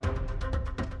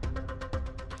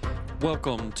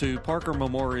Welcome to Parker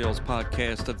Memorial's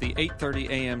podcast of the 8:30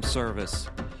 a.m. service.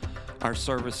 Our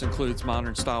service includes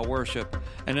modern-style worship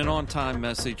and an on-time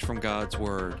message from God's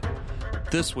Word.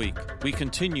 This week, we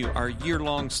continue our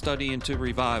year-long study into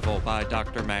revival by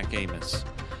Dr. Mac Amos.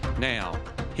 Now,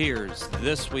 here's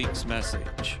this week's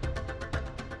message.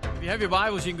 If you have your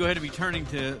Bibles, you can go ahead and be turning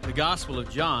to the Gospel of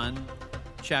John,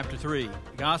 chapter 3.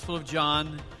 The Gospel of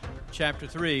John, chapter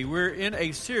 3. We're in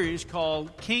a series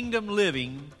called Kingdom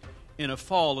Living in a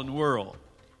Fallen World.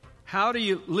 How do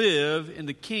you live in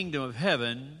the kingdom of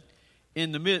heaven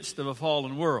in the midst of a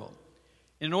fallen world?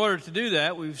 In order to do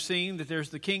that, we've seen that there's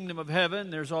the kingdom of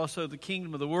heaven, there's also the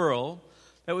kingdom of the world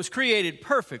that was created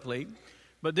perfectly,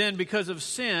 but then because of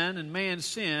sin and man's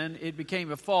sin, it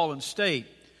became a fallen state.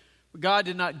 But God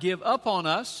did not give up on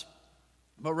us,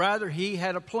 but rather He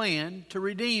had a plan to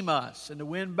redeem us and to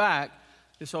win back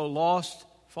this old lost,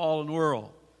 fallen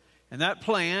world. And that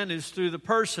plan is through the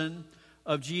person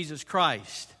of Jesus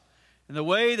Christ. And the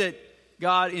way that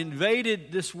God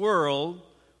invaded this world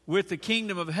with the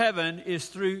kingdom of heaven is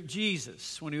through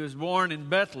Jesus, when He was born in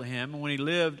Bethlehem and when He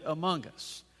lived among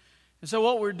us. And so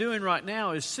what we're doing right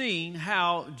now is seeing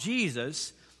how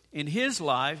Jesus, in His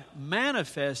life,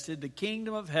 manifested the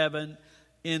kingdom of heaven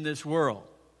in this world.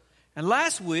 And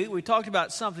last week we talked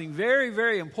about something very,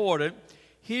 very important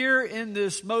here in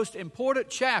this most important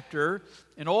chapter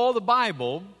in all the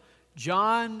Bible,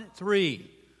 John 3.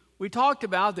 We talked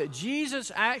about that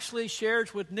Jesus actually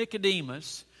shares with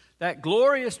Nicodemus that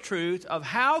glorious truth of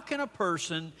how can a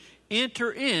person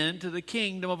enter into the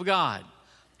kingdom of God?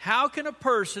 How can a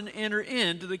person enter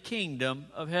into the kingdom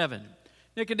of heaven?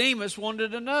 Nicodemus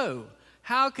wanted to know,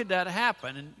 how could that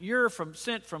happen? And you're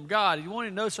sent from God. You want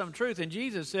to know some truth. And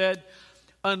Jesus said,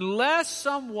 unless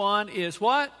someone is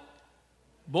what?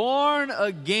 Born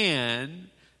again,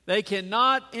 they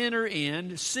cannot enter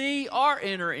in, see or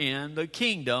enter in the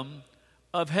kingdom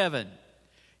of heaven.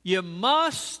 You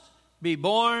must be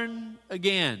born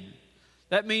again.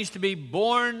 That means to be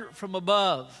born from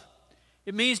above.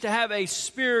 It means to have a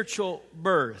spiritual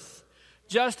birth.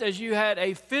 Just as you had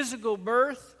a physical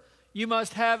birth, you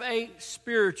must have a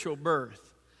spiritual birth.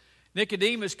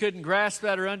 Nicodemus couldn't grasp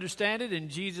that or understand it, and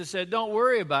Jesus said, don't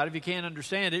worry about it if you can't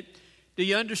understand it. Do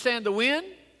you understand the wind?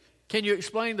 Can you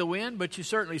explain the wind? But you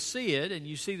certainly see it, and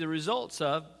you see the results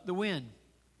of the wind.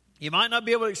 You might not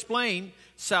be able to explain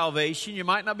salvation. You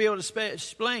might not be able to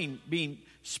explain being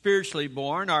spiritually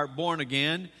born or born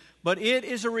again, but it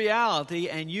is a reality,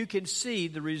 and you can see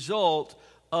the result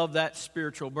of that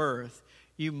spiritual birth.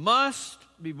 You must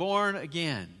be born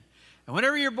again. And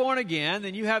whenever you're born again,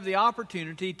 then you have the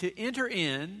opportunity to enter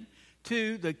in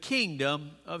to the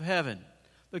kingdom of heaven,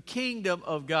 the kingdom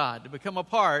of God, to become a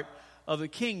part of the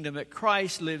kingdom that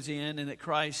Christ lives in and that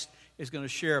Christ is going to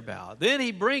share about. Then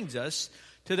he brings us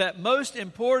to that most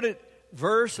important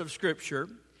verse of Scripture,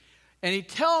 and he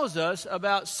tells us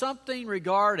about something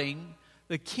regarding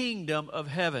the kingdom of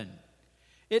heaven.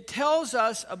 It tells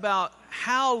us about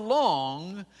how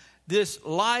long this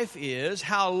life is,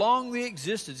 how long the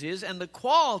existence is, and the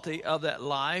quality of that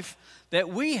life that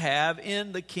we have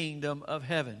in the kingdom of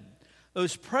heaven.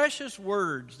 Those precious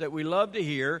words that we love to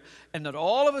hear and that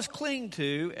all of us cling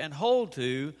to and hold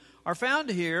to are found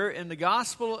here in the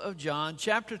Gospel of John,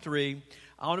 chapter 3.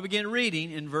 I want to begin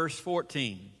reading in verse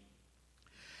 14.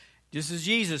 This is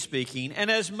Jesus speaking. And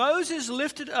as Moses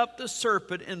lifted up the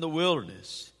serpent in the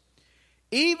wilderness,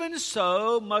 even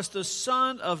so must the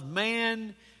Son of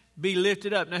Man be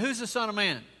lifted up. Now, who's the Son of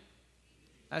Man?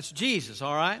 That's Jesus,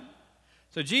 all right?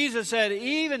 So Jesus said,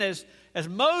 even as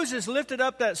Moses lifted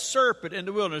up that serpent in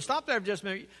the wilderness. Stop there just a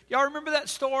minute. Y'all remember that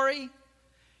story?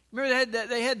 Remember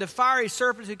they had the fiery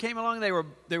serpents who came along. They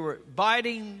were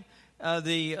biting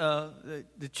the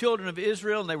children of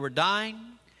Israel, and they were dying.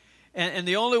 And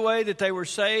the only way that they were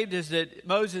saved is that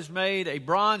Moses made a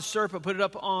bronze serpent, put it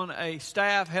up on a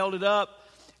staff, held it up,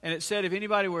 and it said if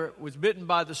anybody was bitten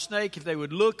by the snake, if they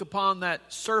would look upon that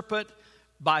serpent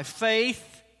by faith,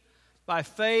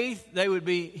 they would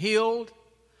be healed.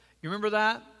 You remember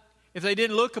that? If they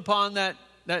didn't look upon that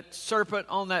serpent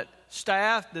on that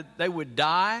staff, that they would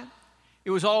die. It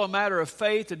was all a matter of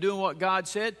faith of doing what God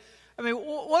said. I mean,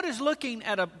 what is looking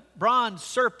at a bronze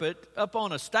serpent up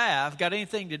on a staff got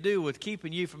anything to do with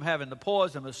keeping you from having the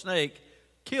poison of a snake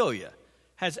kill you?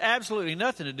 Has absolutely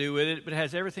nothing to do with it, but it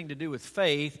has everything to do with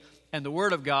faith and the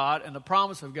Word of God and the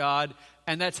promise of God,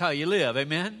 and that's how you live.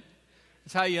 Amen?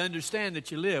 That's how you understand that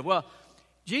you live. Well,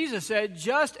 Jesus said,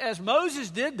 just as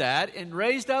Moses did that and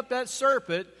raised up that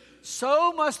serpent,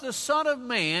 so must the Son of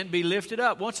Man be lifted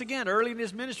up. Once again, early in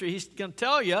his ministry, he's going to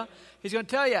tell you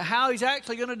how he's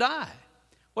actually going to die.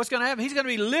 what's going to happen? He's going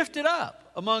to be lifted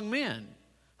up among men,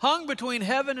 hung between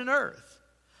heaven and earth.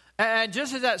 And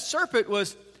just as that serpent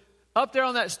was up there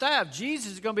on that staff,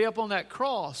 Jesus is going to be up on that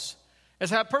cross.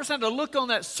 As that person had to look on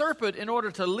that serpent in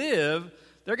order to live,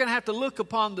 they're going to have to look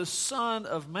upon the Son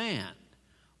of Man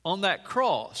on that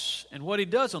cross and what he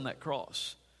does on that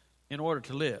cross in order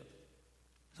to live.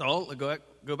 So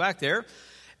go back there.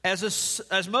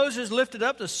 As Moses lifted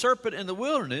up the serpent in the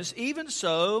wilderness, even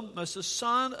so must the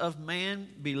Son of Man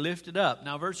be lifted up.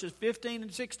 Now verses 15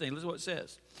 and 16, listen to what it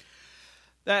says.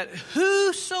 That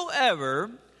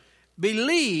whosoever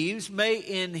believes may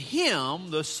in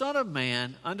him, the Son of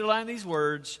Man, underline these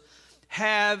words,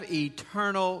 have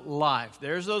eternal life.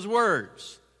 There's those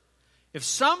words. If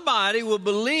somebody will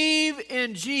believe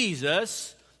in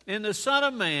Jesus, in the Son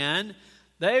of Man,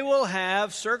 they will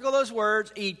have, circle those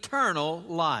words, eternal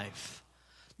life.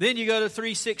 Then you go to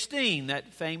 3:16,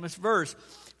 that famous verse.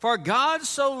 For God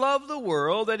so loved the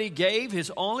world that he gave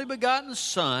his only begotten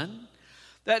Son,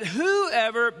 that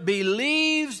whoever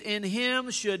believes in him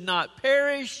should not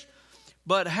perish,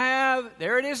 but have,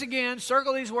 there it is again,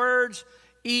 circle these words,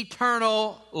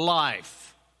 eternal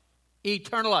life.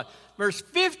 Eternal life. Verse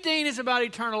 15 is about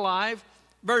eternal life.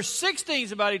 Verse 16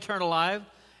 is about eternal life.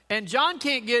 And John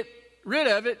can't get rid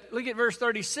of it. Look at verse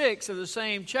 36 of the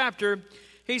same chapter.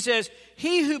 He says,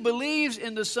 he who believes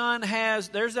in the Son has,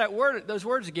 there's that word, those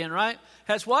words again, right?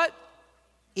 Has what?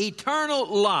 Eternal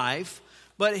life.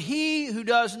 But he who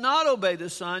does not obey the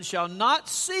Son shall not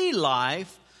see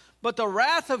life, but the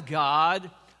wrath of God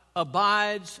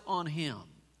abides on him.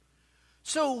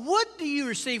 So what do you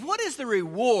receive? What is the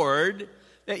reward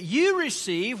that you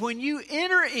receive when you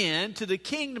enter into the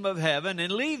kingdom of heaven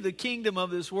and leave the kingdom of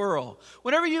this world?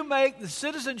 Whenever you make the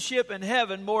citizenship in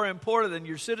heaven more important than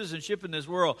your citizenship in this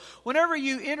world, whenever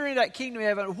you enter into that kingdom of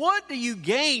heaven, what do you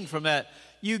gain from that?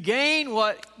 You gain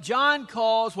what John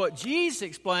calls, what Jesus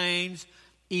explains,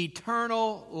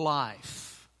 eternal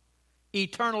life.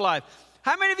 Eternal life.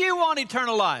 How many of you want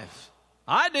eternal life?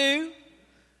 I do.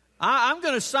 I'm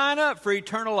going to sign up for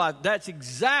eternal life. That's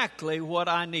exactly what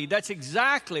I need. That's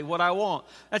exactly what I want.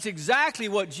 That's exactly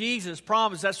what Jesus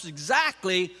promised. That's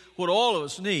exactly what all of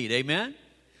us need. Amen?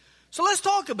 So let's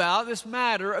talk about this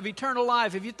matter of eternal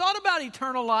life. Have you thought about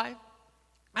eternal life?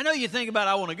 I know you think about,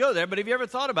 I want to go there, but have you ever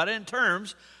thought about it in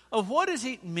terms of what does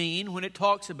it mean when it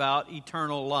talks about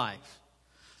eternal life?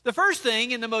 The first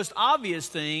thing and the most obvious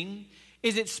thing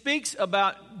is it speaks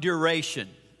about duration,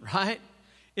 right?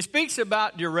 It speaks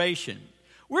about duration.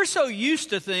 We're so used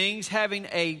to things having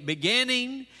a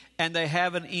beginning and they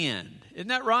have an end. Isn't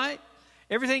that right?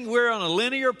 Everything, we're on a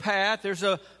linear path. There's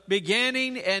a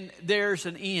beginning and there's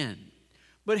an end.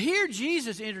 But here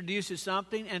Jesus introduces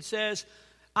something and says,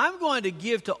 I'm going to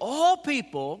give to all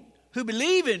people who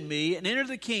believe in me and enter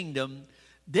the kingdom,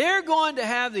 they're going to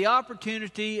have the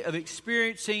opportunity of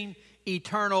experiencing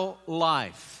eternal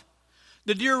life.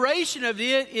 The duration of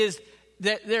it is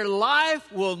that their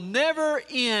life will never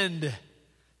end.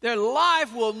 Their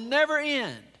life will never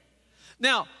end.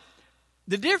 Now,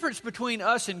 the difference between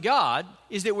us and God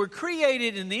is that we're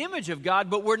created in the image of God,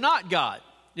 but we're not God.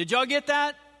 Did y'all get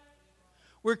that?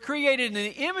 We're created in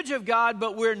the image of God,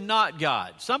 but we're not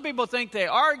God. Some people think they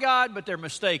are God, but they're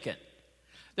mistaken.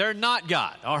 They're not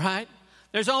God, all right?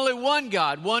 There's only one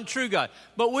God, one true God.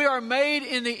 But we are made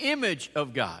in the image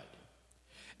of God.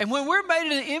 And when we're made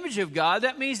in the image of God,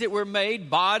 that means that we're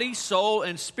made body, soul,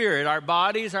 and spirit. Our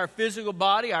body is our physical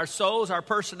body. Our soul is our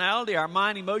personality, our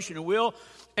mind, emotion, and will.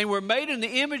 And we're made in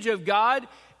the image of God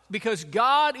because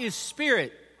God is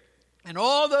spirit. And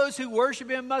all those who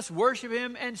worship him must worship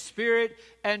him in spirit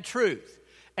and truth.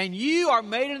 And you are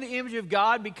made in the image of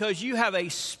God because you have a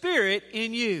spirit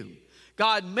in you.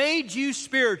 God made you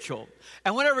spiritual.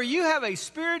 And whenever you have a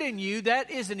spirit in you, that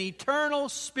is an eternal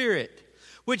spirit,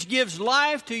 which gives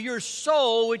life to your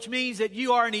soul, which means that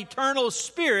you are an eternal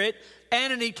spirit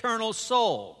and an eternal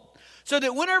soul. So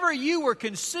that whenever you were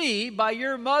conceived by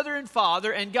your mother and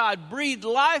father, and God breathed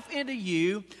life into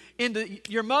you, into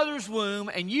your mother's womb,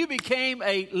 and you became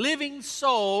a living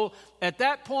soul, at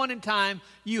that point in time,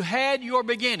 you had your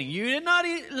beginning. You did not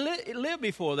live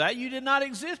before that. You did not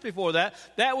exist before that.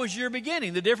 That was your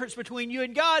beginning. The difference between you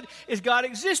and God is God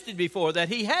existed before that.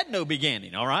 He had no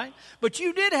beginning, all right? But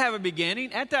you did have a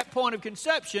beginning. At that point of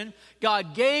conception,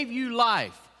 God gave you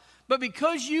life. But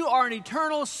because you are an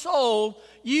eternal soul,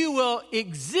 you will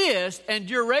exist, and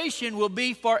duration will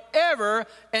be forever,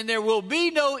 and there will be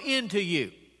no end to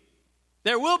you.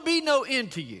 There will be no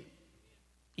end to you.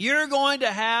 You're going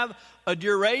to have a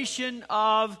duration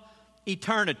of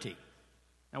eternity.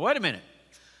 Now, wait a minute.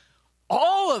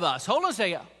 All of us, hold on a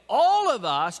second, all of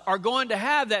us are going to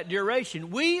have that duration.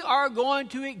 We are going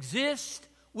to exist.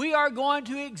 We are going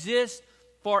to exist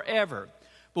forever.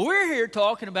 But we're here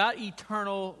talking about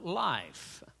eternal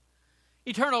life.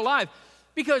 Eternal life.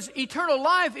 Because eternal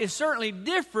life is certainly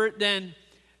different than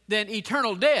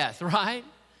eternal death, right?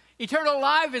 Eternal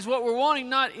life is what we're wanting,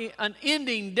 not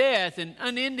unending death and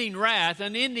unending wrath,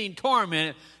 unending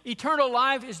torment. Eternal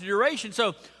life is duration.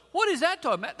 So what is that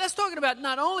talking about? That's talking about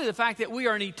not only the fact that we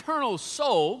are an eternal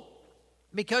soul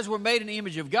because we're made in the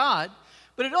image of God,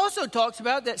 but it also talks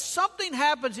about that something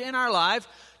happens in our life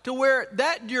to where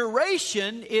that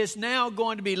duration is now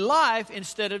going to be life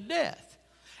instead of death.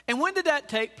 And when did that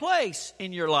take place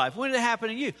in your life? When did it happen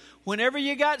to you? Whenever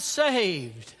you got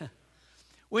saved.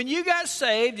 When you got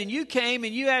saved and you came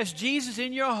and you asked Jesus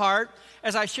in your heart,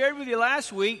 as I shared with you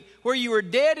last week, where you were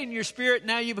dead in your spirit,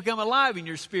 now you become alive in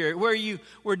your spirit. Where you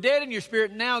were dead in your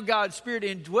spirit, now God's Spirit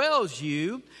indwells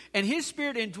you, and His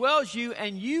Spirit indwells you,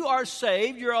 and you are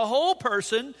saved. You're a whole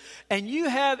person, and you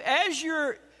have as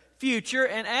your future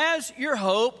and as your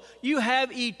hope, you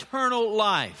have eternal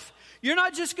life. You're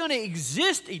not just going to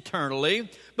exist eternally,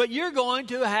 but you're going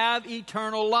to have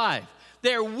eternal life.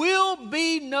 There will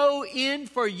be no end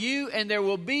for you, and there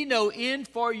will be no end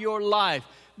for your life,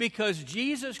 because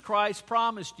Jesus Christ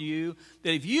promised you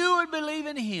that if you would believe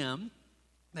in Him,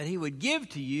 that He would give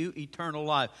to you eternal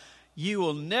life. You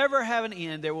will never have an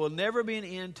end. There will never be an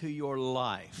end to your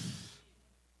life.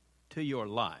 To your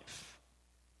life.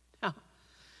 Now,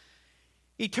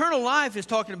 eternal life is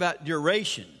talking about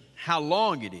duration, how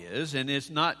long it is, and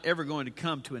it's not ever going to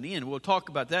come to an end. We'll talk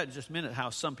about that in just a minute, how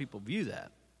some people view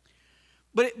that.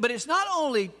 But it's not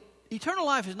only, eternal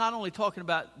life is not only talking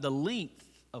about the length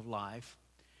of life,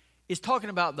 it's talking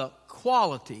about the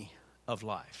quality of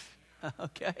life,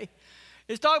 okay?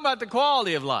 It's talking about the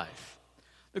quality of life.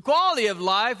 The quality of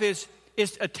life is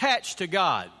attached to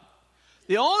God.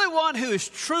 The only one who is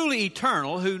truly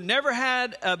eternal, who never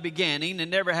had a beginning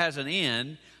and never has an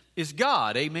end, is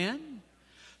God, amen?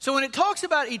 So when it talks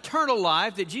about eternal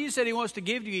life, that Jesus said He wants to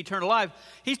give you eternal life,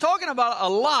 He's talking about a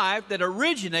life that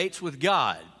originates with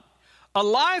God. A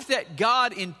life that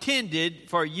God intended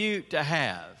for you to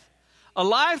have. A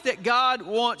life that God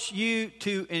wants you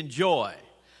to enjoy.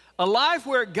 A life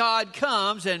where God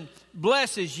comes and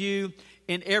blesses you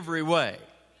in every way.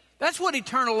 That's what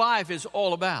eternal life is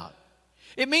all about.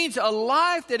 It means a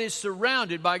life that is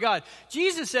surrounded by God.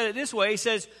 Jesus said it this way. He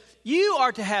says, you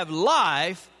are to have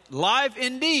life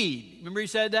indeed. Remember He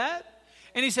said that?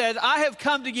 And He said, I have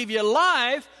come to give you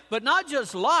life, but not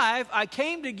just life. I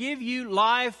came to give you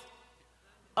life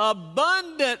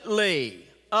abundantly.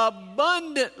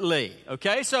 Abundantly.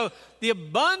 Okay, so the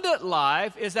abundant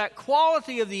life is that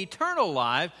quality of the eternal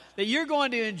life that you're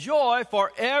going to enjoy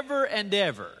forever and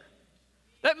ever.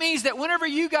 That means that whenever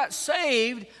you got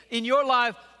saved in your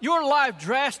life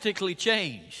drastically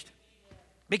changed.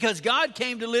 Because God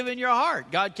came to live in your heart.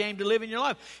 God came to live in your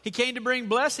life. He came to bring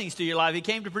blessings to your life. He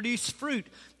came to produce fruit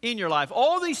in your life.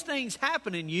 All these things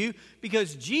happen in you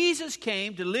because Jesus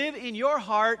came to live in your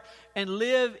heart and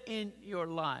live in your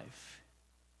life.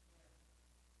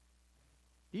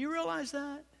 Do you realize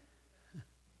that?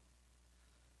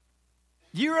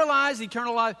 Do you realize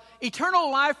eternal life? Eternal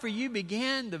life for you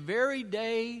began the very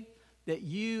day that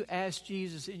you asked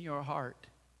Jesus in your heart.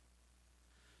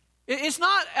 It's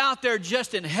not out there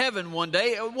just in heaven one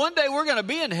day. One day we're going to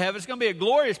be in heaven. It's going to be a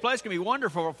glorious place. It's going to be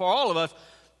wonderful for all of us.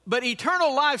 But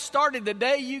eternal life started the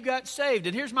day you got saved.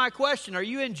 And here's my question. Are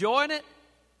you enjoying it?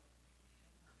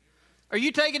 Are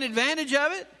you taking advantage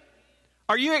of it?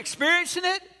 Are you experiencing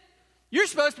it? You're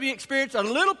supposed to be experiencing a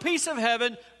little piece of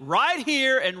heaven right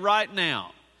here and right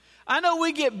now. I know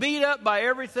we get beat up by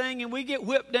everything and we get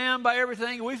whipped down by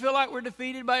everything and we feel like we're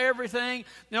defeated by everything.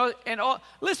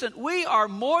 Listen, we are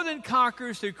more than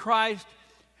conquerors through Christ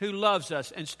who loves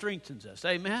us and strengthens us.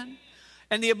 Amen?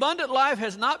 And the abundant life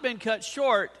has not been cut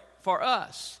short for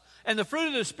us. And the fruit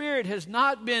of the Spirit has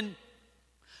not been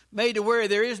made to where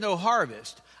there is no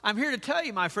harvest. I'm here to tell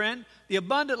you, my friend, the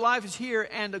abundant life is here,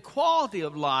 and the quality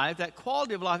of life, that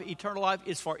quality of life, eternal life,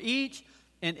 is for each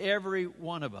and every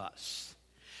one of us.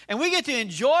 And we get to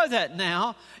enjoy that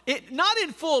now, not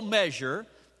in full measure.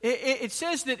 It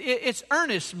says that it's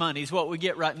earnest money is what we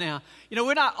get right now. You know,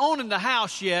 we're not owning the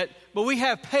house yet, but we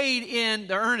have paid in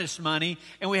the earnest money,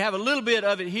 and we have a little bit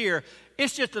of it here.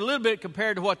 It's just a little bit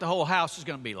compared to what the whole house is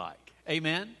going to be like.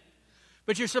 Amen?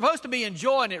 But you're supposed to be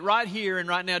enjoying it right here and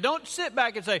right now. Don't sit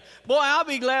back and say, boy, I'll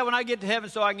be glad when I get to heaven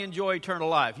so I can enjoy eternal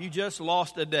life. You just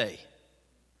lost a day.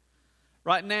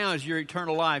 Right now is your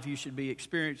eternal life you should be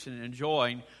experiencing and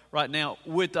enjoying right now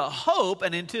with the hope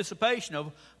and anticipation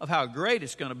of how great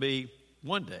it's going to be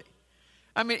one day.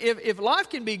 I mean, if life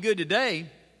can be good today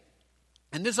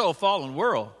in this old fallen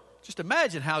world, just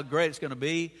imagine how great it's going to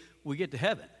be when we get to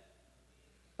heaven.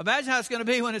 Imagine how it's going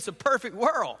to be when it's a perfect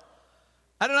world.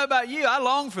 I don't know about you. I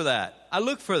long for that. I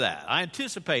look for that. I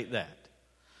anticipate that.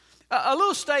 A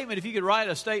little statement, if you could write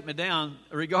a statement down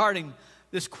regarding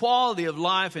this quality of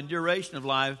life and duration of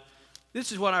life.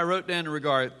 This is what I wrote down in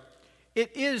regard.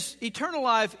 Eternal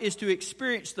life is to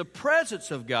experience the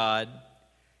presence of God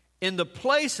in the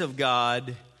place of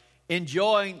God,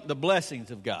 enjoying the blessings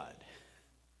of God.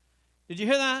 Did you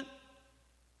hear that?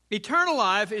 Eternal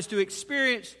life is to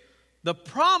experience the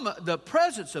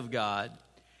presence of God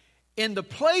in the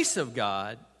place of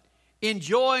God,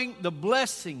 enjoying the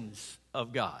blessings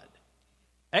of God.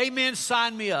 Amen.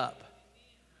 Sign me up.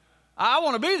 I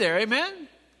want to be there. Amen.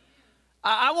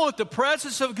 I want the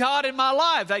presence of God in my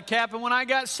life. That happened when I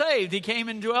got saved. He came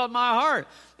and dwelt in my heart.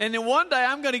 And then one day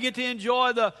I'm going to get to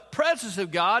enjoy the presence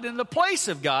of God in the place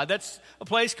of God. That's a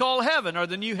place called heaven, or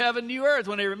the new heaven, new earth,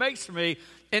 whenever it makes for me.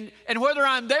 And whether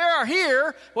I'm there or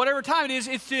here, whatever time it is,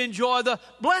 it's to enjoy the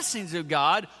blessings of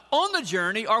God on the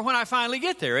journey or when I finally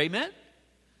get there. Amen?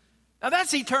 Now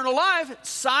that's eternal life.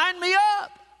 Sign me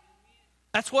up.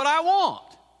 That's what I want.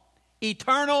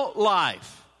 Eternal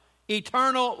life.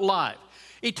 Eternal life.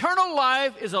 Eternal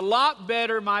life is a lot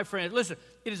better, my friends. Listen,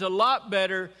 it is a lot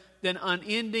better than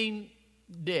unending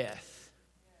death,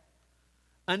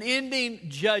 unending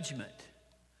judgment,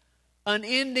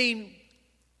 unending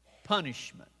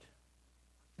punishment.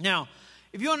 Now,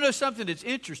 if you want to know something that's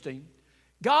interesting,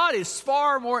 God is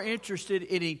far more interested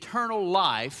in eternal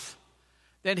life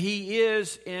than He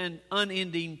is in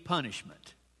unending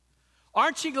punishment.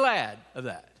 Aren't you glad of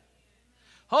that?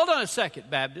 Hold on a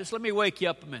second, Baptist. Let me wake you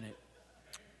up a minute.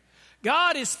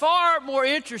 God is far more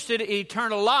interested in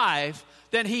eternal life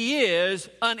than He is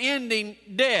unending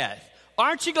death.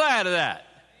 Aren't you glad of that?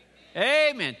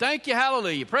 Amen. Thank you.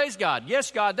 Hallelujah. Praise God.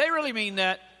 Yes, God, they really mean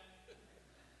that.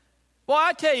 Well,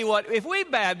 I tell you what, if we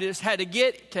Baptists had to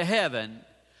get to heaven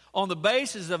on the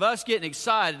basis of us getting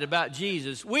excited about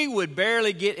Jesus, we would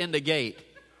barely get in the gate.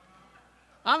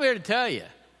 I'm here to tell you.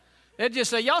 They'd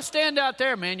just say, y'all stand out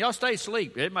there, man. Y'all stay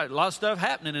asleep. There's a lot of stuff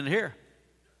happening in here.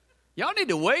 Y'all need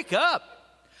to wake up.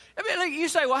 I mean, like you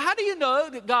say, well, how do you know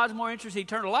that God's more interested in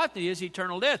eternal life than He is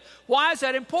eternal death? Why is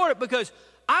that important? Because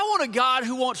I want a God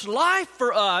who wants life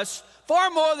for us far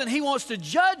more than He wants to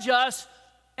judge us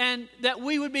and that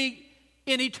we would be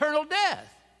in eternal death.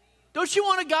 Don't you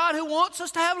want a God who wants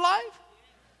us to have life?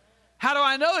 How do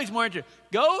I know He's more interested?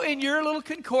 Go in your little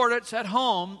concordance at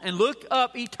home and look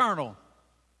up eternal.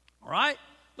 All right?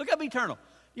 Look up eternal.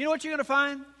 You know what you're going to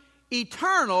find?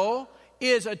 Eternal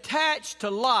is attached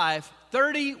to life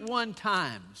 31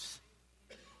 times.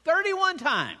 31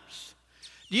 times.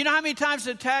 Do you know how many times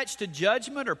it's attached to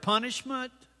judgment or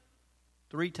punishment?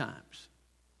 3 times.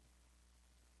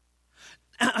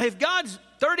 If God's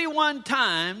 31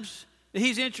 times that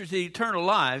He's interested in eternal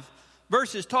life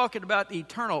versus talking about the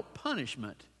eternal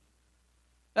punishment,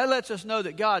 that lets us know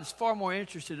that God's far more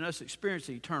interested in us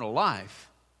experiencing eternal life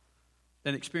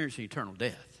than experiencing eternal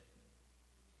death.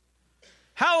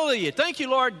 Hallelujah. Thank you,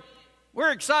 Lord.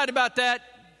 We're excited about that.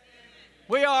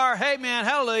 We are. Hey, man,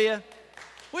 hallelujah.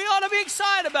 We ought to be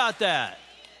excited about that.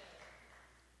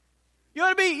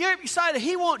 You're excited.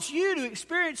 He wants you to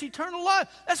experience eternal life.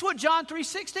 That's what John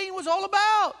 3:16 was all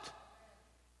about.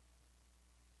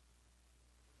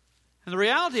 And the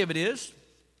reality of it is,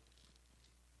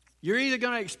 you're either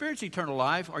going to experience eternal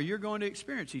life or you're going to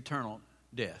experience eternal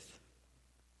death.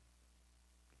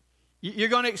 You're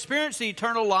going to experience the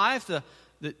eternal life, the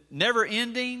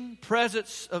never-ending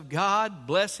presence of God,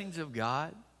 blessings of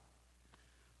God.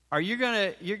 Or you're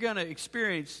going to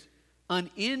experience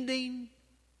unending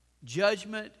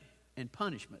judgment and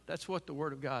punishment. That's what the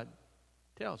Word of God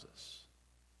tells us.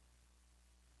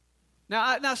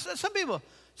 Now some people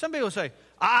say,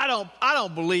 I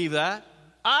don't believe that.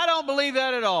 I don't believe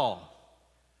that at all.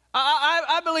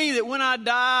 I believe that when I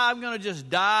die, I'm going to just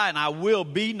die and I will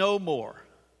be no more.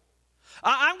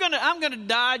 I'm going to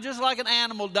die just like an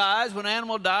animal dies. When an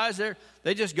animal dies,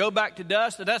 they just go back to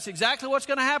dust. And that's exactly what's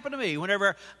going to happen to me.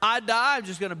 Whenever I die, I'm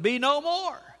just going to be no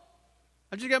more.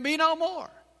 I'm just going to be no more.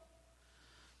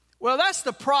 Well, that's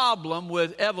the problem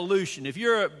with evolution. If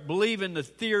you're believing the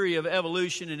theory of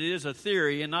evolution, and it is a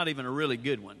theory and not even a really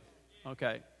good one,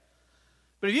 okay?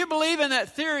 But if you believe in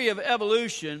that theory of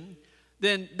evolution,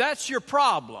 then that's your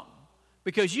problem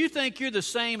because you think you're the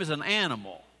same as an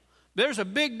animal. There's a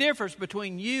big difference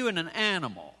between you and an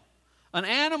animal. An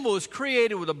animal is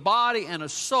created with a body and a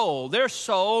soul. Their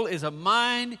soul is a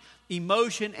mind,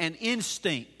 emotion, and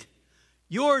instinct.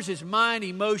 Yours is mind,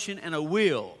 emotion, and a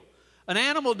will. An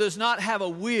animal does not have a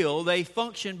will. They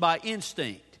function by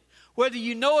instinct. Whether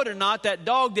you know it or not, that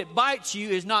dog that bites you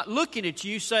is not looking at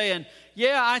you saying,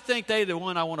 yeah, I think they're the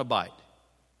one I want to bite.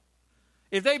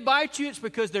 If they bite you, it's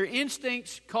because their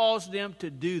instincts cause them to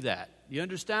do that. You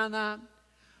understand that?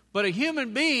 But a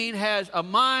human being has a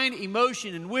mind,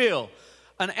 emotion, and will.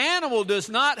 An animal does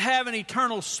not have an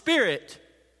eternal spirit,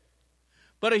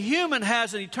 but a human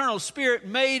has an eternal spirit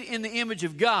made in the image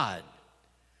of God.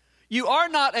 You are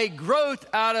not a growth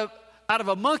out of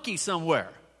a monkey somewhere.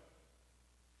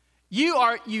 You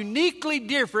are uniquely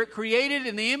different, created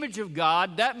in the image of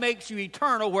God. That makes you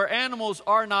eternal, where animals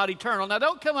are not eternal. Now,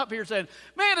 don't come up here saying,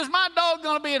 man, is my dog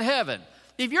going to be in heaven?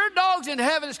 If your dog's in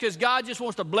heaven, it's because God just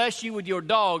wants to bless you with your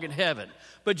dog in heaven.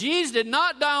 But Jesus did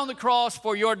not die on the cross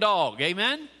for your dog.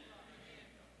 Amen?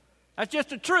 That's just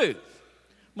the truth.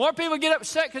 More people get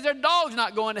upset because their dog's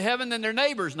not going to heaven than their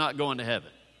neighbor's not going to heaven.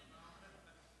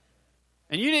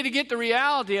 And you need to get the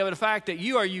reality of it, the fact that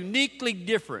you are uniquely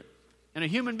different. And a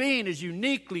human being is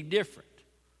uniquely different.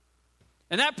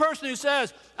 And that person who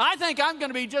says, I think I'm going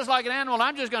to be just like an animal, and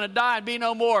I'm just going to die and be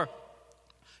no more.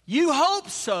 You hope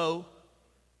so.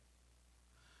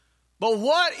 But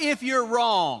what if you're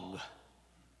wrong?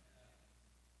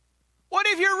 What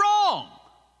if you're wrong?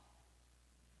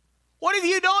 What if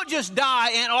you don't just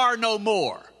die and are no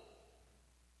more?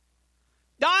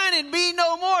 Dying and be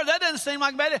no more, that doesn't seem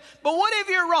like a bad idea. But what if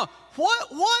you're wrong?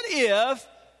 What if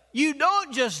you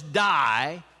don't just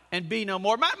die and be no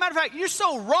more? Matter of fact, you're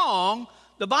so wrong,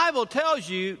 the Bible tells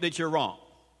you that you're wrong.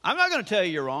 I'm not going to tell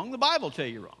you you're wrong. The Bible will tell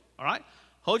you you're wrong. All right?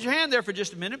 Hold your hand there for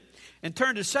just a minute and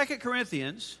turn to 2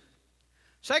 Corinthians.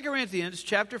 2 Corinthians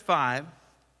chapter 5,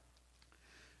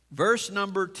 verse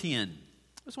number 10.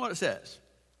 That's what it says.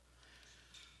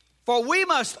 For we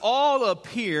must all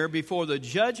appear before the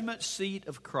judgment seat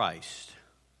of Christ,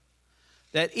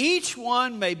 that each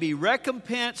one may be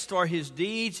recompensed for his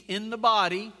deeds in the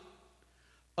body,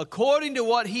 according to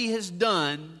what he has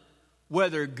done,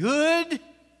 whether good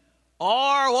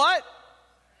or what?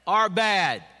 Or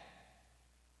bad.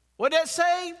 What did that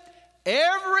say?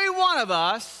 Every one of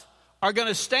us are going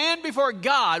to stand before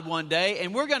God one day,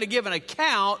 and we're going to give an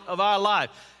account of our life.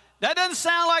 That doesn't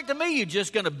sound like to me you're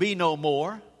just going to be no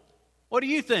more. What do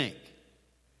you think?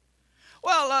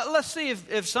 Well, let's see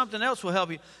if something else will help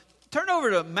you. Turn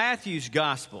over to Matthew's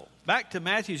Gospel. Back to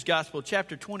Matthew's Gospel,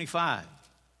 chapter 25.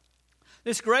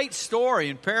 This great story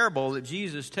and parable that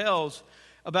Jesus tells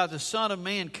about the Son of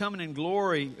Man coming in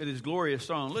glory at his glorious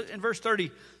throne. In verse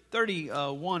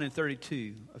 31 and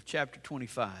 32 of chapter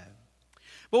 25.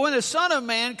 But when the Son of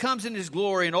Man comes in his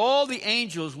glory and all the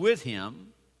angels with him,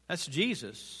 that's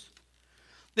Jesus,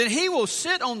 then he will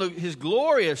sit on his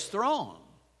glorious throne.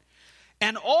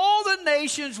 And all the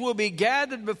nations will be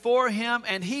gathered before him,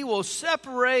 and he will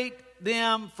separate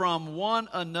them from one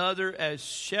another as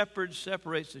shepherd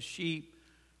separates the sheep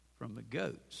from the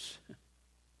goats.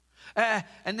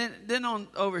 And then on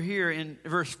over here in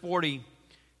verse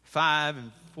 45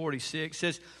 and 46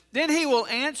 says, then he will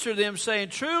answer them saying,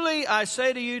 truly I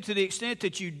say to you, to the extent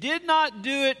that you did not do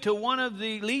it to one of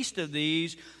the least of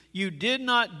these, you did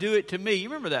not do it to me. You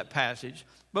remember that passage.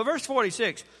 But verse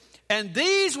 46, and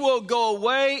these will go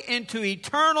away into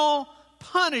eternal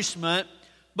punishment,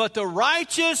 but the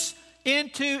righteous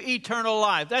into eternal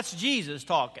life. That's Jesus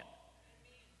talking.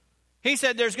 He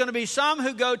said there's going to be some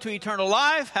who go to eternal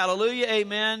life. Hallelujah,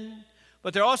 amen.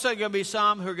 But there are also going to be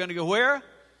some who are going to go where?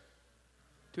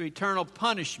 To eternal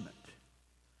punishment.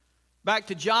 Back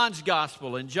to John's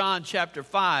Gospel in John chapter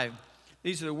 5.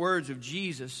 These are the words of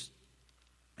Jesus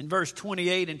in verse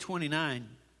 28 and 29.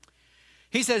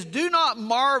 He says, do not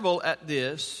marvel at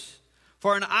this,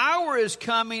 for an hour is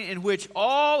coming in which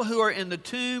all who are in the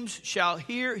tombs shall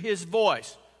hear his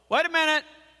voice. Wait a minute.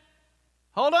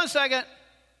 Hold on a second.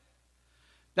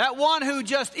 That one who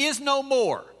just is no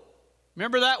more.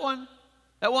 Remember that one?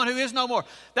 That one who is no more.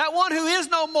 That one who is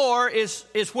no more is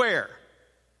where?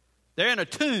 They're in a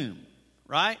tomb,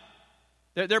 right?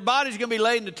 Their body's going to be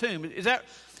laid in the tomb. Is that?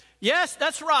 Yes,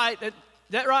 that's right. Is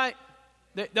that right?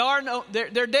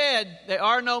 They're dead. They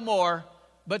are no more,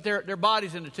 but their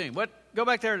body's in the tomb. Go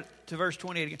back there to verse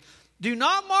 28 again. Do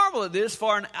not marvel at this,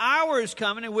 for an hour is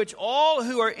coming in which all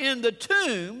who are in the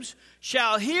tombs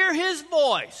shall hear his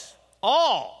voice.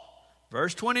 All.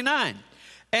 Verse 29.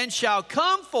 And shall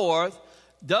come forth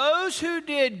those who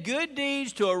did good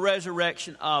deeds to a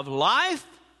resurrection of life,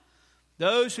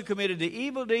 those who committed the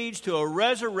evil deeds to a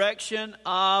resurrection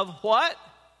of what?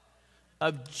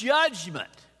 Of judgment.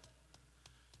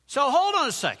 So hold on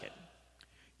a second.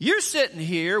 You're sitting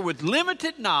here with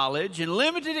limited knowledge and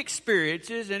limited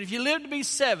experiences, and if you live to be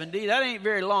 70, that ain't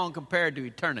very long compared to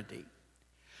eternity.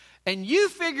 and you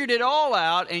figured it all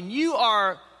out, and you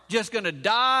are just going to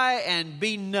die and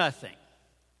be nothing.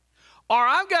 Or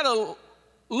I've got to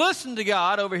listen to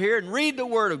God over here and read the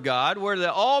Word of God, where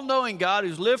the all-knowing God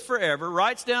who's lived forever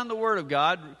writes down the Word of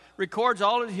God, records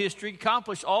all of history,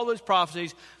 accomplished all those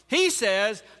prophecies. He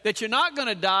says that you're not going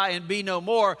to die and be no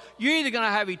more. You're either going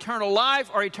to have eternal life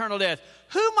or eternal death.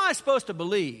 Who am I supposed to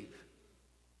believe?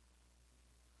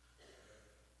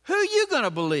 Who are you going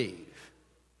to believe?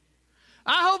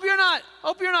 I hope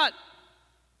you're not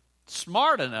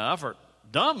smart enough or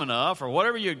dumb enough or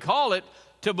whatever you'd call it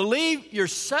to believe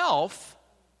yourself.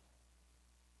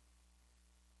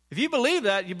 If you believe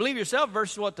that, you believe yourself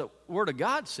versus what the Word of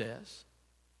God says.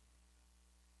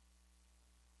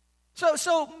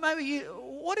 So maybe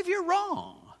what if you're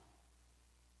wrong?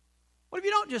 What if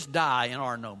you don't just die and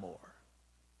are no more?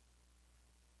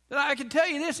 Then I can tell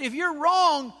you this, if you're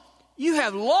wrong, you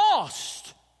have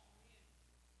lost.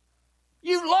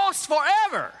 You've lost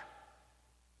forever.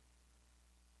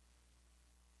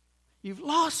 You've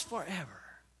lost forever.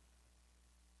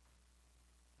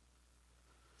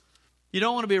 You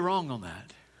don't want to be wrong on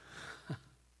that.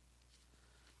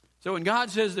 So when God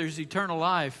says there's eternal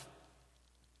life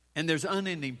and there's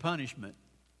unending punishment,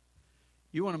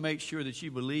 you want to make sure that you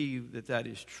believe that that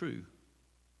is true.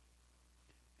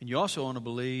 And you also want to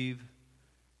believe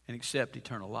and accept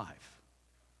eternal life.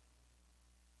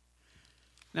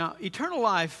 Now, eternal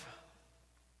life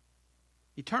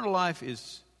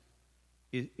is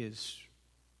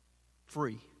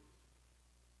free,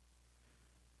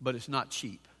 but it's not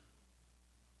cheap.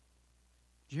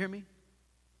 Did you hear me?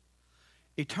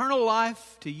 Eternal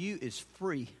life to you is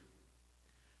free,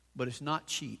 but it's not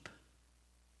cheap.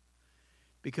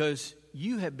 Because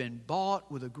you have been bought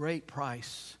with a great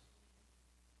price.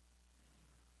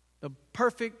 The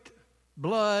perfect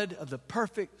blood of the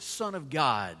perfect Son of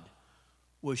God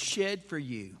was shed for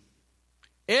you.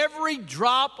 Every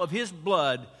drop of His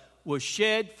blood was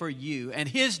shed for you. And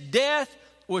His death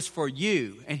was for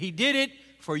you. And He did it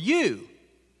for you.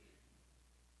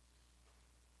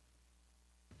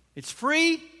 It's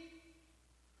free,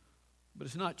 but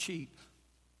it's not cheap.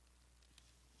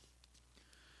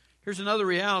 Here's another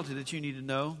reality that you need to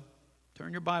know.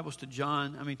 Turn your Bibles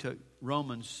to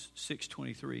Romans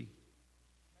 6:23.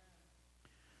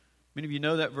 Many of you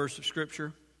know that verse of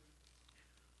Scripture,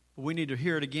 but we need to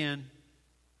hear it again.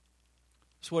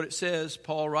 It's what it says.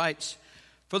 Paul writes,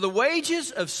 "For the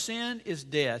wages of sin is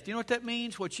death." You know what that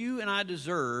means? What you and I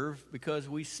deserve because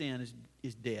we sin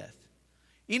is death.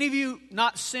 Any of you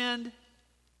not sinned?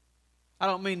 I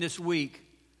don't mean this week.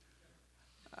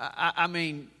 I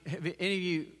mean, have any of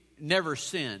you never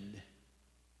sinned?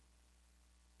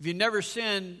 If you never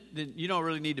sinned, then you don't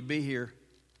really need to be here.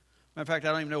 Matter of fact,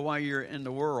 I don't even know why you're in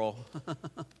the world.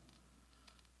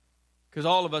 Because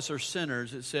all of us are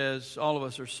sinners. It says all of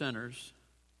us are sinners.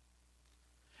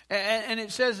 And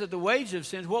it says that the wages of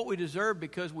sin is what we deserve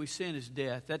because we sin is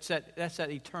death. That's that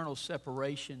eternal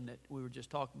separation that we were just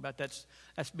talking about. That's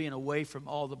being away from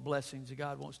all the blessings that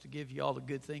God wants to give you, all the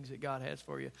good things that God has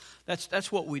for you.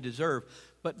 That's what we deserve.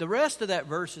 But the rest of that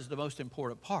verse is the most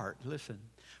important part. Listen.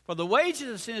 For the wages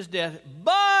of sin is death,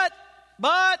 but,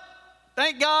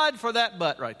 thank God for that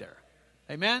but right there.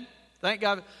 Amen? Thank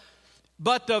God.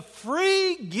 But the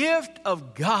free gift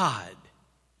of God,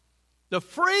 the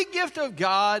free gift of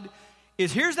God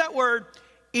is, here's that word,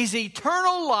 is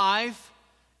eternal life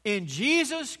in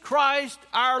Jesus Christ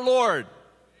our Lord.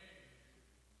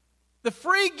 The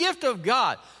free gift of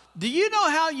God. Do you know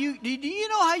how you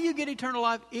get eternal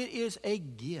life? It is a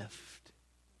gift.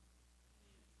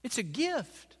 It's a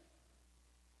gift.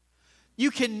 You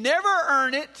can never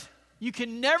earn it. You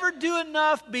can never do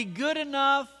enough, be good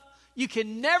enough. You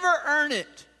can never earn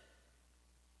it.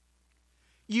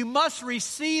 You must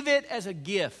receive it as a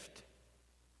gift.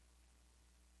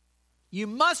 You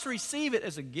must receive it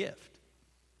as a gift.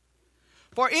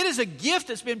 For it is a gift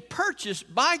that's been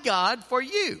purchased by God for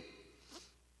you.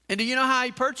 And do you know how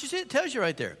He purchased it? It tells you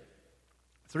right there.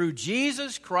 Through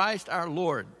Jesus Christ our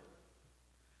Lord.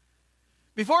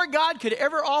 Before God could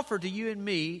ever offer to you and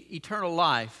me eternal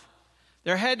life,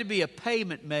 there had to be a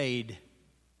payment made.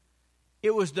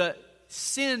 It was the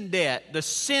sin debt, the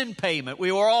sin payment.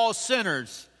 We were all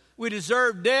sinners. We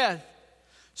deserved death.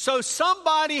 So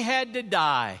somebody had to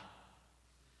die.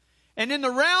 And in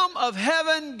the realm of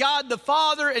heaven, God the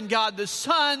Father and God the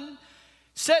Son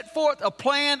set forth a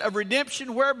plan of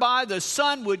redemption whereby the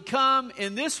Son would come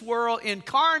in this world,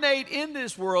 incarnate in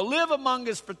this world, live among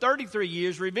us for 33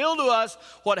 years, reveal to us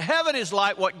what heaven is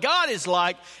like, what God is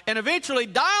like, and eventually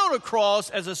die on a cross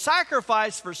as a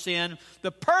sacrifice for sin,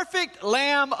 the perfect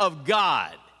Lamb of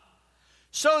God,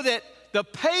 so that the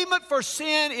payment for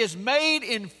sin is made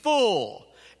in full.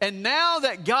 And now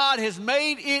that God has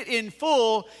made it in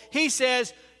full, he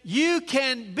says, you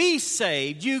can be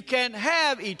saved. You can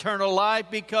have eternal life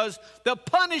because the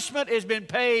punishment has been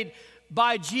paid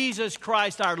by Jesus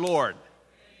Christ our Lord.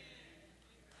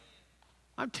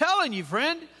 I'm telling you,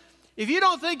 friend, if you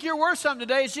don't think you're worth something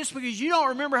today, it's just because you don't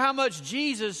remember how much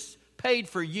Jesus paid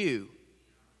for you.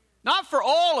 Not for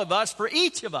all of us, for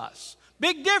each of us.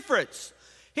 Big difference.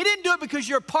 He didn't do it because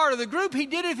you're part of the group. He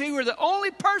did it if he were the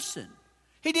only person.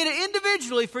 He did it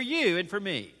individually for you and for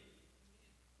me.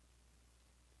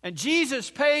 And Jesus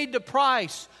paid the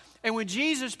price. And when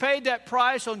Jesus paid that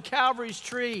price on Calvary's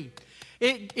tree,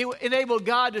 it enabled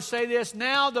God to say this,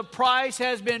 now the price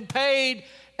has been paid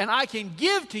and I can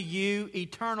give to you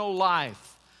eternal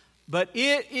life. But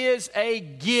it is a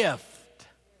gift.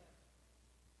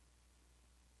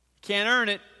 Can't earn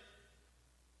it.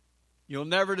 You'll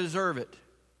never deserve it.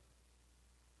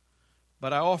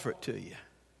 But I offer it to you.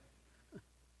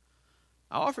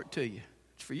 I offer it to you.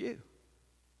 It's for you.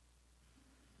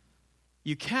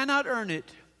 You cannot earn it,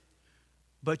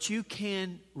 but you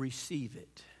can receive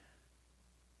it.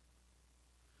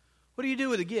 What do you do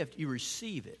with a gift? You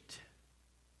receive it.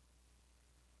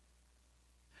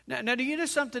 Now, do you know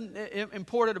something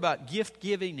important about gift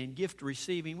giving and gift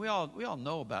receiving? We all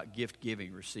know about gift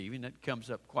giving, receiving. That comes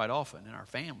up quite often in our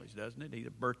families, doesn't it?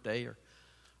 Either birthday or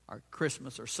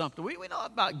Christmas or something. We know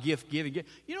about gift giving.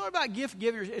 You know what about gift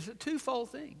giving? It's a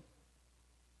twofold thing.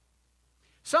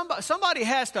 Somebody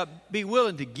has to be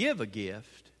willing to give a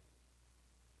gift,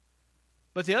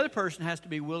 but the other person has to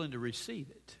be willing to receive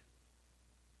it.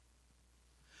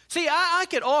 See, I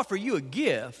could offer you a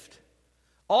gift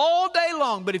all day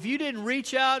long, but if you didn't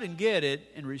reach out and get it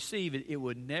and receive it, it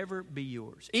would never be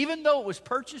yours. Even though it was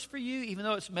purchased for you, even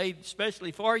though it's made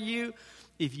especially for you,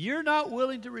 if you're not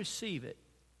willing to receive it,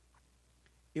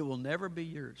 it will never be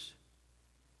yours.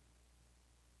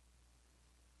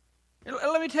 And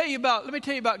let me tell you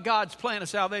about God's plan of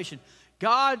salvation.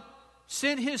 God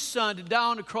sent his Son to die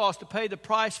on the cross to pay the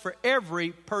price for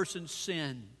every person's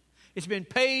sin. It's been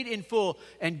paid in full.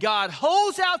 And God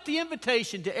holds out the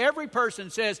invitation to every person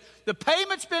and says, the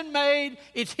payment's been made.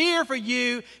 It's here for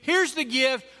you. Here's the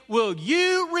gift. Will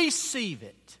you receive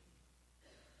it?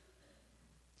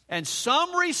 And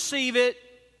some receive it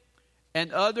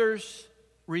and others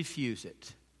refuse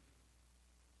it.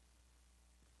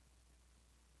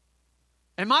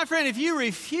 And my friend, if you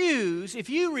refuse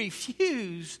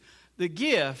the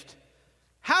gift,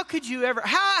 how could you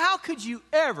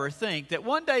ever think that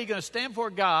one day you're going to stand before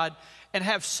God and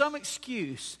have some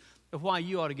excuse of why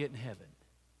you ought to get in heaven?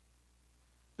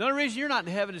 The only reason you're not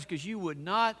in heaven is because you would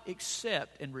not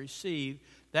accept and receive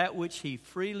that which he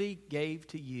freely gave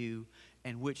to you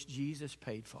and which Jesus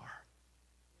paid for.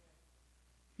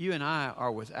 You and I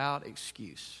are without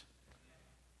excuse.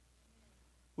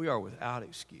 We are without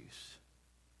excuse.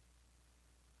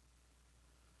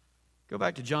 Go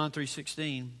back to John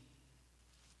 3:16.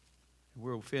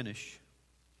 We'll finish,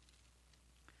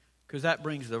 because that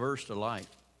brings the verse to light.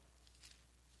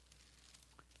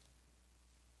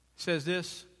 It says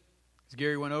this, as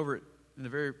Gary went over it in the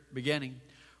very beginning.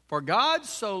 For God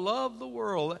so loved the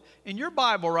world. In your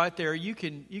Bible right there, you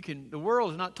can. The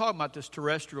world is not talking about this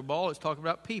terrestrial ball. It's talking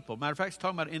about people. Matter of fact, it's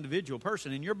talking about an individual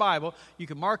person. In your Bible, you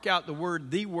can mark out the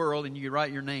word "the world" and you can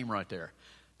write your name right there.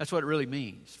 That's what it really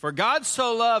means. For God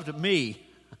so loved me.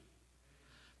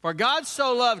 For God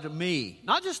so loved me.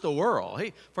 Not just the world.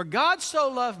 For God so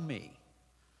loved me.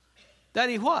 That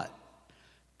he what?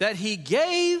 That he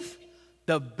gave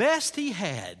the best he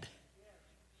had.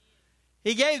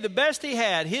 He gave the best he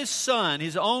had, his Son,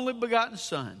 his only begotten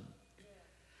Son.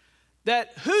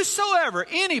 That whosoever,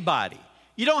 anybody,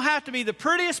 you don't have to be the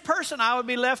prettiest person, I would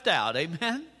be left out.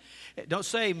 Amen? Don't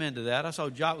say amen to that. I saw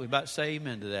Jock was about to say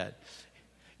amen to that.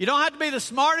 You don't have to be the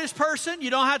smartest person. You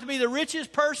don't have to be the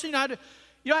richest person.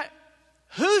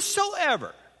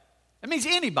 Whosoever, that means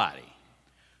anybody,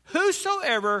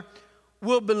 whosoever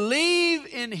will believe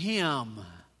in him.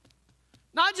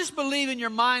 Not just believe in your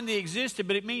mind that he existed,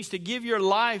 but it means to give your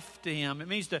life to him. It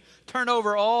means to turn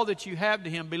over all that you have to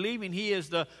him, believing he is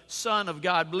the Son of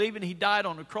God, believing he died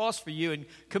on the cross for you, and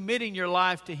committing your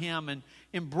life to him and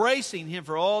embracing him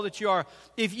for all that you are.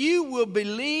 If you will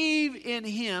believe in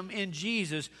him, in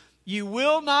Jesus, you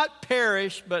will not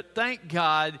perish, but thank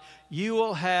God you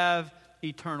will have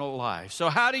eternal life. So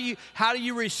how do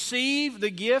you receive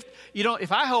the gift? You don't.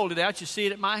 If I hold it out, you see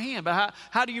it at my hand. But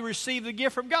how do you receive the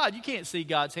gift from God? You can't see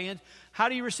God's hands. How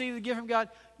do you receive the gift from God?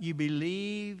 You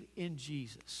believe in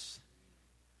Jesus.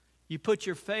 You put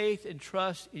your faith and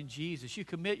trust in Jesus. You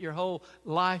commit your whole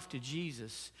life to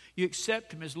Jesus. You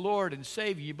accept Him as Lord and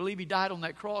Savior. You believe He died on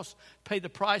that cross, paid the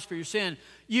price for your sin.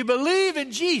 You believe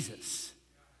in Jesus.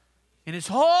 And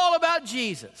it's all about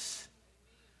Jesus.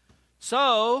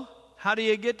 So, how do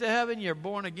you get to heaven? You're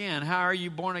born again. How are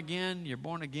you born again? You're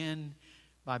born again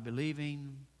by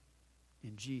believing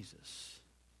in Jesus.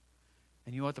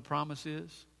 And you know what the promise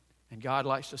is? And God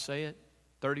likes to say it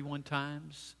 31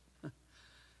 times.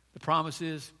 The promise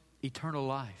is eternal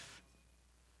life.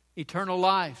 Eternal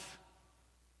life.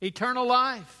 Eternal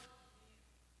life.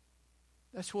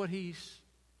 That's what He's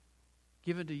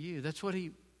given to you. That's what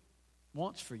He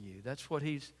wants for you. That's what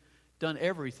He's done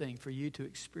everything for you to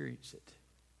experience it.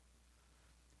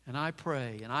 And I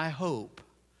pray and I hope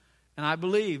and I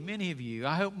believe many of you,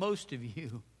 I hope most of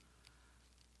you,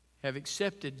 have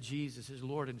accepted Jesus as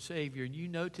Lord and Savior. And you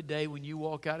know today when you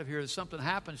walk out of here, if something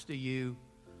happens to you,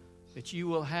 that you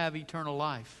will have eternal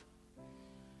life.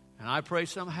 And I pray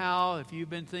somehow, if you've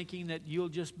been thinking that you'll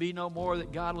just be no more,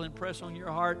 that God will impress on your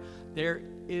heart, there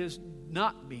is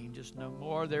not being just no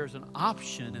more. There's an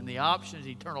option, and the option is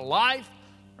eternal life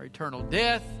or eternal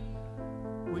death.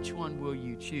 Which one will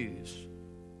you choose?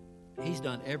 He's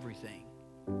done everything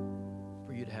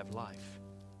for you to have life.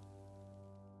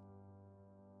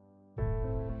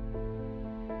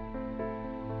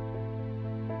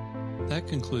 That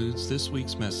concludes this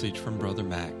week's message from Brother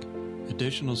Mac.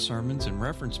 Additional sermons and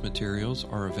reference materials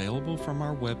are available from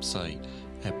our website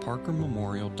at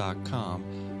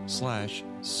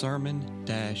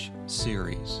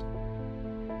parkermemorial.com/sermon-series.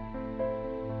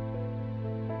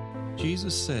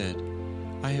 Jesus said,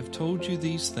 "I have told you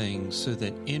these things so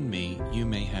that in me you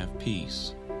may have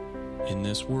peace. In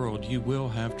this world you will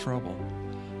have trouble.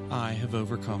 I have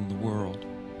overcome the world."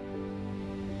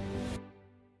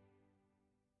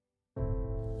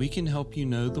 We can help you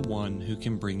know the one who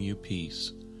can bring you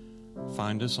peace.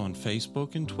 Find us on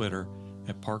Facebook and Twitter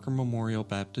at Parker Memorial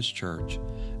Baptist Church,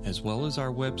 as well as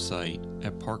our website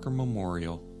at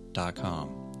parkermemorial.com.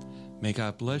 May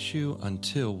God bless you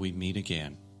until we meet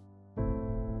again.